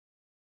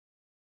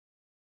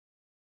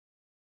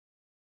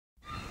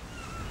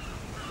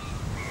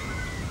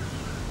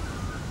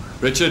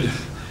Richard,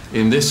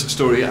 in this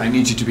story, I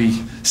need you to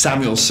be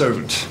Samuel's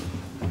servant.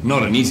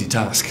 Not an easy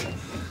task.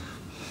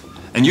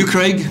 And you,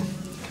 Craig,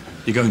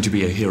 you're going to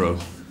be a hero.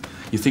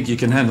 You think you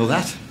can handle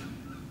that?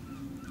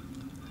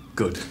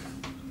 Good.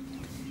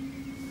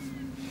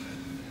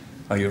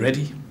 Are you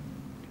ready?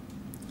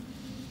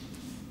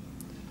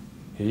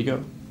 Here you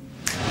go.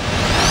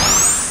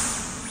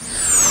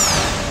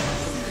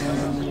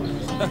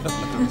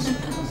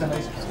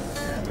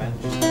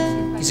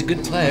 He's a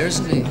good player,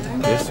 isn't he?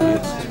 Yes, he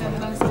is.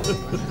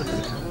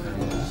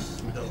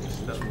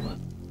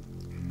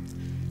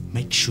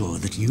 Make sure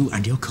that you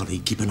and your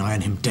colleague keep an eye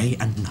on him day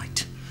and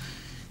night.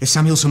 If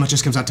Samuel so much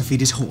as comes out to feed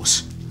his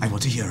horse, I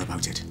want to hear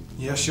about it.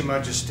 Yes, Your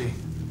Majesty.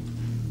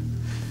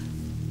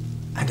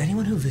 And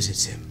anyone who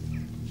visits him,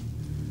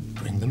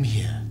 bring them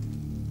here.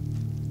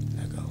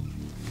 Now go.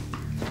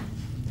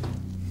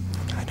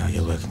 I know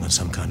you're working on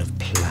some kind of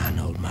plan,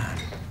 old man.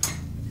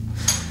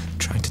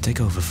 Trying to take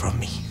over from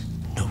me.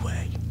 No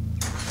way.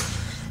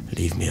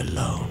 Leave me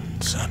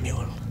alone,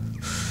 Samuel.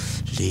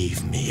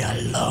 Leave me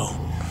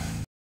alone.